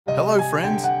Hello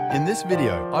friends! In this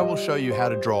video, I will show you how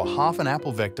to draw half an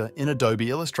apple vector in Adobe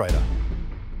Illustrator.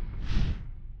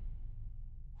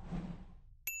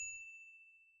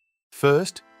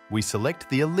 First, we select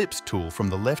the ellipse tool from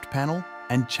the left panel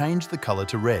and change the color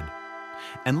to red.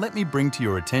 And let me bring to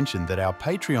your attention that our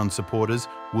Patreon supporters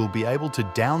will be able to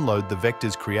download the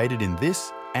vectors created in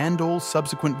this and all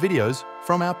subsequent videos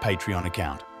from our Patreon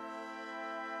account.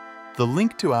 The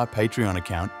link to our Patreon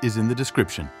account is in the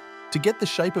description. To get the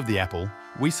shape of the apple,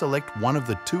 we select one of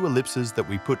the two ellipses that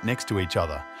we put next to each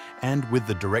other, and with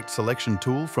the direct selection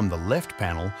tool from the left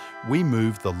panel, we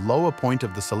move the lower point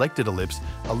of the selected ellipse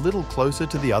a little closer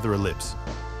to the other ellipse.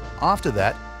 After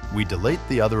that, we delete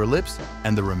the other ellipse,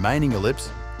 and the remaining ellipse,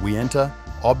 we enter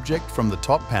Object from the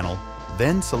top panel,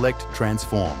 then select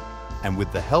Transform, and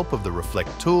with the help of the Reflect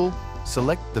tool,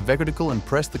 select the vertical and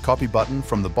press the copy button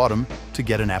from the bottom to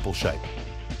get an apple shape.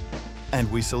 And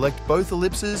we select both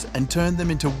ellipses and turn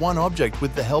them into one object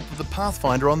with the help of the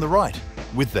pathfinder on the right.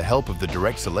 With the help of the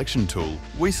direct selection tool,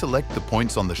 we select the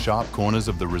points on the sharp corners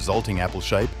of the resulting apple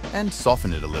shape and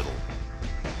soften it a little.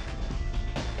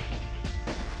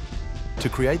 To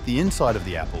create the inside of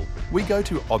the apple, we go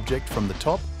to Object from the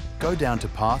top, go down to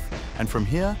Path, and from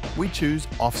here we choose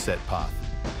Offset Path.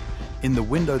 In the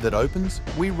window that opens,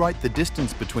 we write the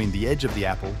distance between the edge of the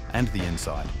apple and the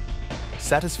inside.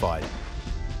 Satisfied?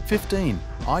 15.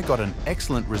 I got an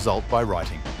excellent result by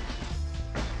writing.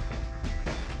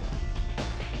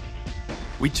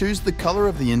 We choose the color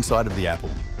of the inside of the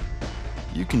apple.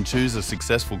 You can choose a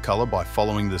successful color by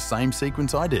following the same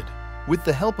sequence I did. With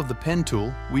the help of the pen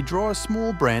tool, we draw a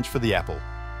small branch for the apple.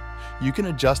 You can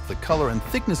adjust the color and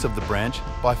thickness of the branch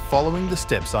by following the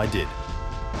steps I did.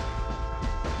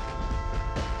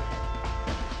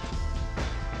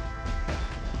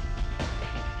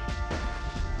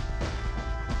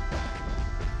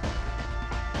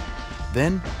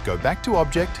 Then go back to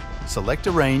Object, select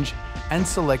Arrange, and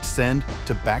select Send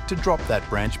to back to drop that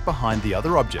branch behind the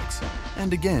other objects.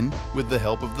 And again, with the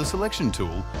help of the selection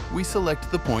tool, we select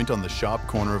the point on the sharp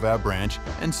corner of our branch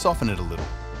and soften it a little.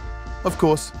 Of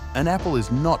course, an apple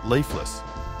is not leafless.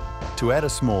 To add a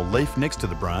small leaf next to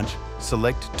the branch,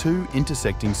 select two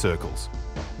intersecting circles.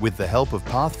 With the help of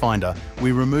Pathfinder,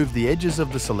 we remove the edges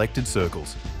of the selected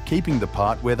circles, keeping the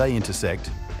part where they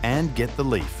intersect, and get the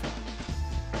leaf.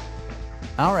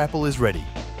 Our apple is ready.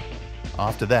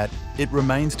 After that, it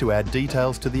remains to add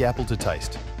details to the apple to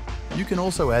taste. You can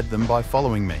also add them by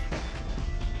following me.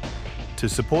 To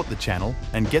support the channel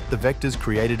and get the vectors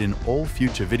created in all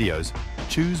future videos,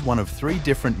 choose one of 3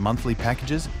 different monthly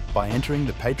packages by entering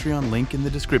the Patreon link in the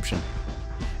description.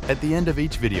 At the end of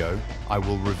each video, I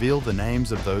will reveal the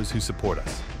names of those who support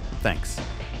us. Thanks.